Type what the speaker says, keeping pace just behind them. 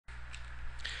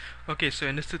Okay, so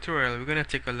in this tutorial, we're going to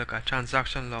take a look at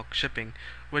transaction log shipping,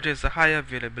 which is a high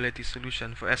availability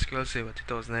solution for SQL Server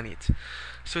 2008.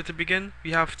 So to begin, we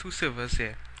have two servers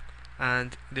here,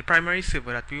 and the primary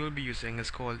server that we will be using is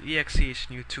called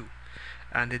exchnew2,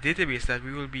 and the database that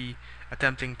we will be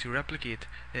attempting to replicate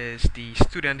is the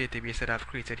student database that I've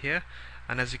created here,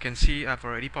 and as you can see, I've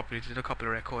already populated a couple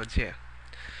of records here.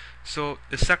 So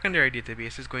the secondary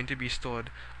database is going to be stored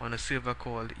on a server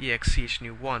called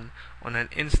exchnew1 on an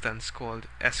instance called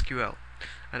SQL.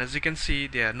 And as you can see,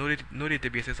 there are no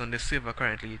databases on this server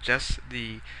currently, just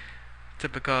the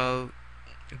typical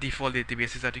default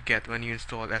databases that you get when you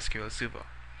install SQL Server.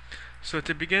 So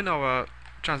to begin our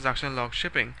transaction log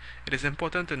shipping, it is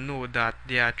important to note that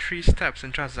there are three steps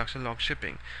in transaction log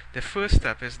shipping. The first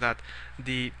step is that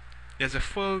there's a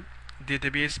full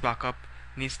database backup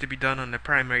needs to be done on the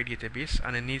primary database,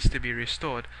 and it needs to be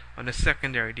restored on the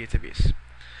secondary database.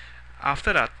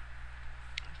 After that,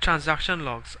 transaction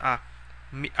logs are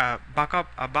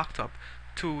backed up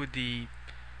to the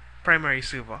primary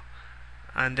server,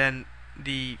 and then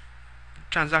the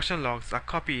transaction logs are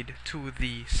copied to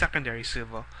the secondary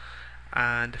server,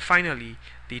 and finally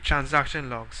the transaction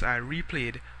logs are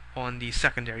replayed on the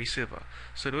secondary server.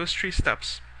 So those three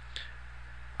steps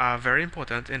are very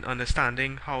important in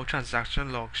understanding how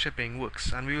transaction log shipping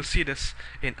works, and we will see this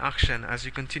in action as we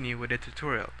continue with the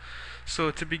tutorial. So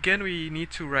to begin, we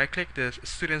need to right click the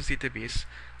students database,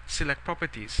 select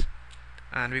properties,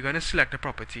 and we're going to select the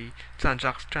property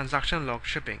transaction log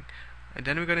shipping, and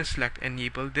then we're going to select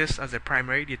enable this as a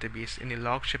primary database in the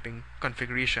log shipping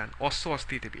configuration or source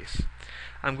database.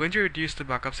 I'm going to reduce the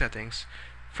backup settings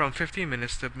from 15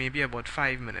 minutes to maybe about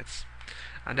 5 minutes.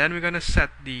 And then we're going to set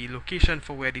the location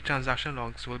for where the transaction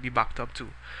logs will be backed up to.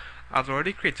 I've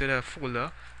already created a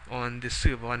folder on the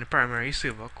server, on the primary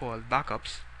server, called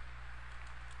backups,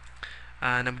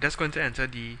 and I'm just going to enter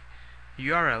the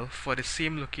URL for the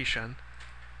same location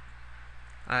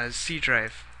as C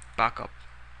drive backup.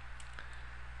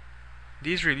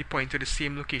 These really point to the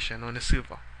same location on the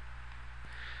server.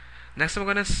 Next, I'm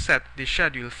going to set the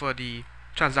schedule for the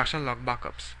transaction log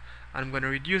backups. I'm going to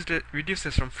reduce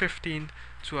this from 15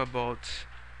 to about,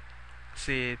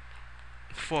 say,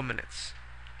 4 minutes.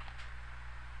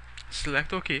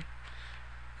 Select OK,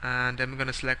 and then I'm going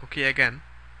to select OK again.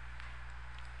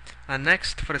 And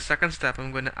next, for the second step,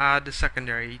 I'm going to add the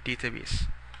secondary database.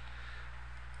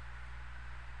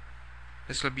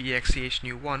 This will be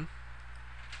exchnew1,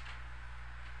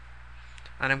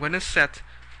 and I'm going to set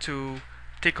to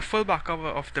take a full backup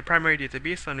of the primary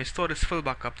database and restore this full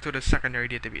backup to the secondary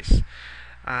database.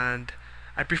 And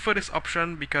I prefer this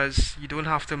option because you don't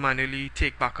have to manually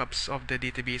take backups of the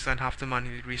database and have to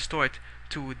manually restore it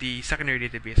to the secondary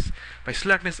database. By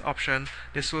selecting this option,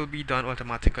 this will be done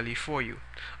automatically for you.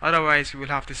 Otherwise, you will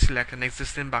have to select an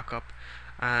existing backup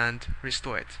and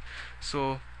restore it.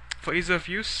 So for ease of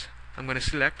use, I'm going to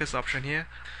select this option here.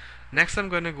 Next, I'm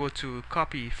going to go to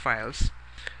copy files,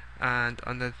 and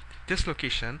under this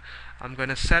location, I'm going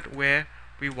to set where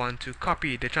we want to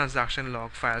copy the transaction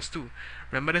log files to.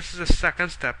 Remember, this is the second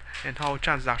step in how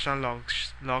transaction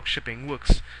log shipping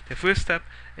works. The first step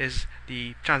is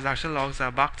the transaction logs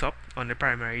are backed up on the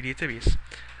primary database.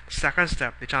 The second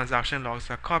step, the transaction logs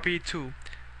are copied to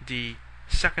the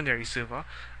secondary server,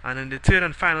 and in the third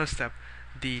and final step,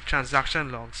 the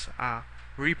transaction logs are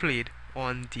replayed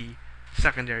on the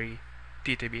secondary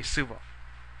database server.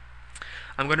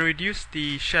 I'm going to reduce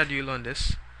the schedule on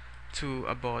this to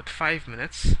about 5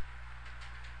 minutes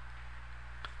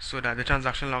so that the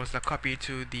transaction logs are copied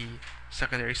to the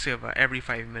secondary server every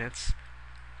 5 minutes.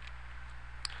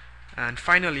 And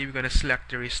finally, we're going to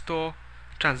select the restore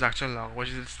transaction log, which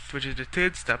is the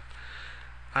third step,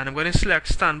 and I'm going to select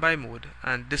standby mode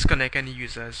and disconnect any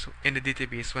users in the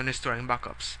database when restoring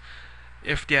backups.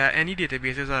 If there are any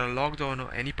databases that are logged on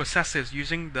or any processes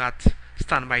using that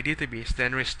standby database,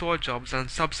 then restore jobs and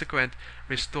subsequent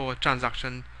restore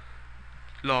transaction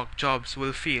log jobs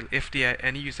will fail if there are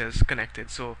any users connected.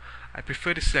 So I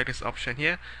prefer to select this option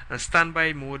here, and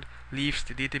standby mode leaves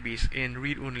the database in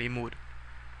read-only mode.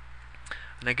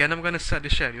 And again, I'm going to set the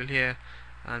schedule here,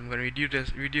 and I'm going to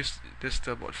reduce this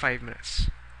to about 5 minutes,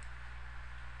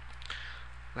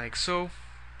 like so,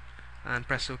 and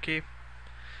press OK.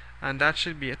 And that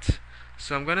should be it.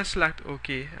 So I'm going to select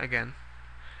OK again,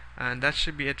 and that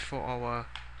should be it for our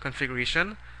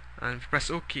configuration. And if we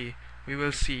press OK, we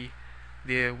will see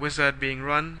the wizard being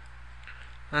run,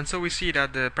 and so we see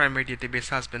that the primary database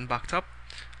has been backed up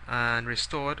and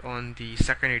restored on the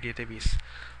secondary database.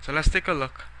 So let's take a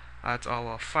look at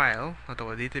our file, at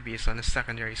our database on the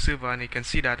secondary server, and you can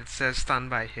see that it says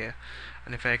standby here.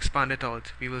 And if I expand it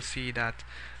out, we will see that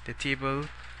the table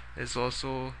is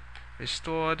also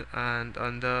restored, and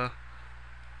under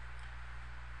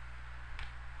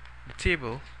the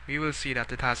table we will see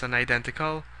that it has an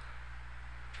identical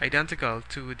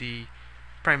to the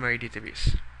primary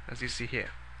database, as you see here.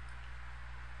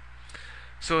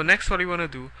 So next, what we want to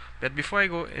do, but before I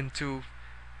go into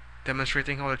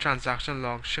demonstrating how the transaction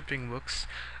log shipping works,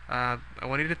 I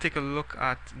want you to take a look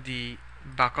at the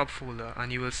backup folder,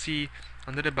 and you will see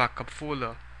under the backup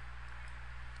folder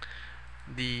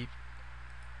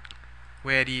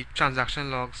where the transaction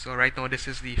logs, or right now this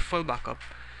is the full backup,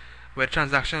 where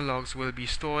transaction logs will be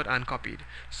stored and copied.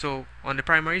 So on the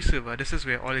primary server, this is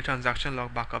where all the transaction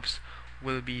log backups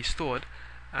will be stored,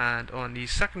 and on the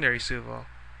secondary server,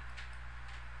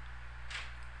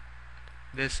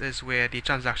 this is where the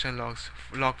transaction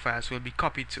log files will be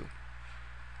copied to.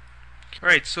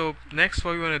 Alright, so next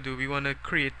what we want to do, we want to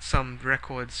create some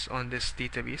records on this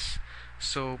database.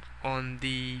 So on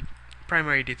the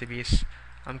primary database,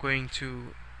 I'm going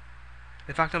to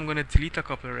delete a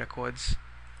couple of records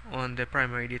on the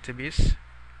primary database.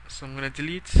 So I'm going to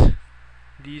delete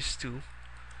these two,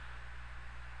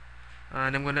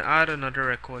 and I'm going to add another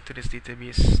record to this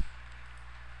database.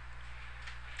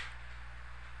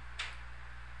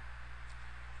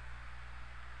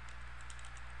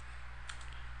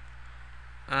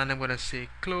 And I'm going to say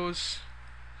close,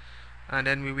 and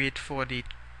then we wait for the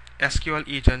SQL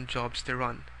agent jobs to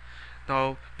run.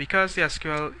 Now, because the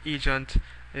SQL agent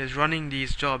is running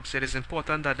these jobs, it is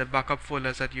important that the backup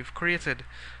folders that you've created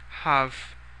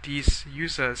have these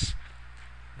users.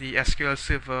 The SQL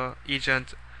Server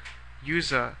agent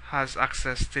user has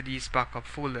access to these backup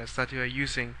folders that you are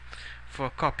using for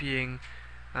copying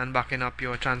and backing up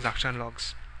your transaction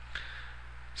logs.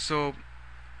 So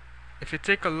if you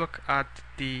take a look at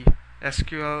the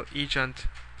SQL agent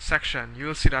section, you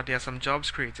will see that there are some jobs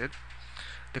created: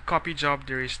 the copy job,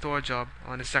 the restore job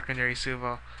on the secondary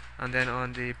server, and then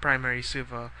on the primary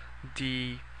server,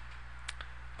 the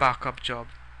backup job.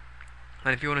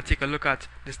 And if you want to take a look at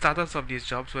the status of these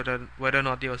jobs, whether or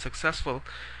not they were successful,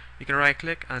 you can right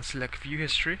click and select view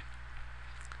history,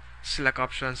 select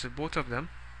options with both of them,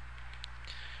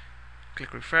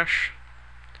 click refresh,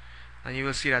 and you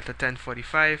will see that at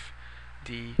 10:45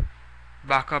 the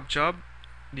backup job,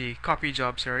 the copy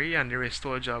job, and the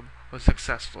restore job was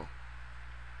successful.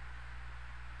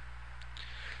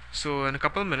 So in a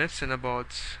couple of minutes, in about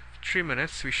 3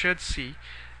 minutes, we should see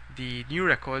the new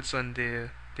records on the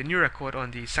new record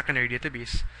on the secondary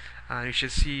database, and you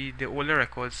should see the older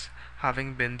records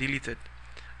having been deleted.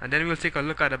 And then we'll take a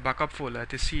look at the backup folder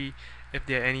to see if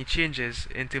there are any changes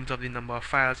in terms of the number of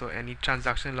files, or any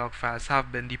transaction log files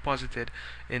have been deposited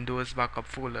in those backup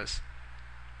folders.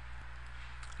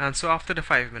 And so after the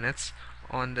 5 minutes,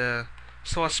 on the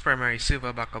source primary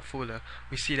server backup folder,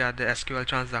 we see that the SQL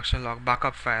transaction log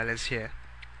backup file is here.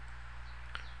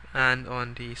 And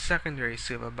on the secondary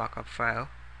server backup file,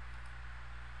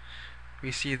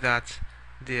 we see that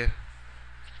the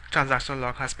transaction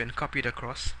log has been copied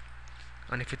across.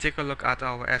 And if you take a look at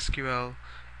our SQL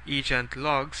agent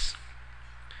logs,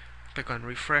 click on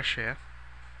refresh here,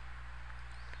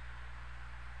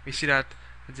 we see that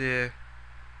the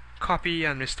copy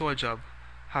and restore job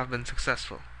have been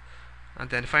successful.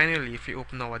 And then finally, if we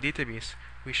open our database,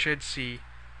 we should see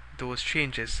those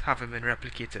changes having been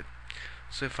replicated.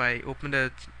 So if I open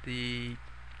the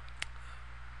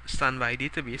standby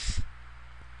database,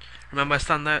 remember, a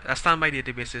standby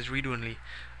database is read-only.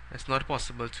 It's not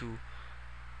possible to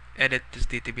edit this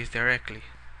database directly.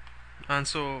 And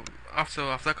so after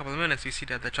a couple of minutes, we see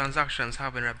that the transactions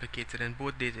have been replicated in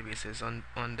both databases.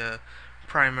 On the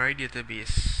primary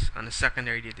database and the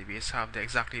secondary database have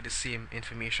exactly the same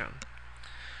information.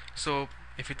 So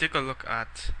if you take a look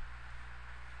at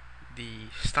the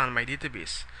standby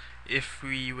database, if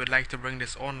we would like to bring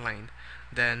this online,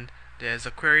 then there's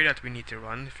a query that we need to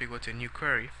run. If you go to new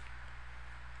query,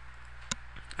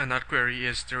 and that query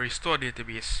is the restore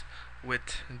database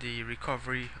with the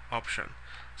recovery option.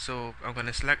 So I'm going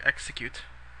to select execute,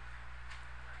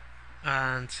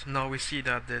 and now we see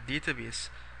that the database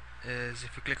is,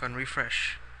 if we click on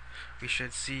refresh, we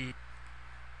should see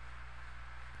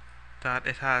that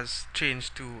it has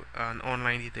changed to an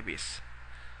online database.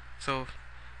 So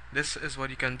this is what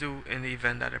you can do in the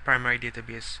event that the primary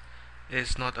database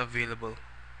is not available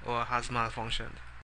or has malfunctioned.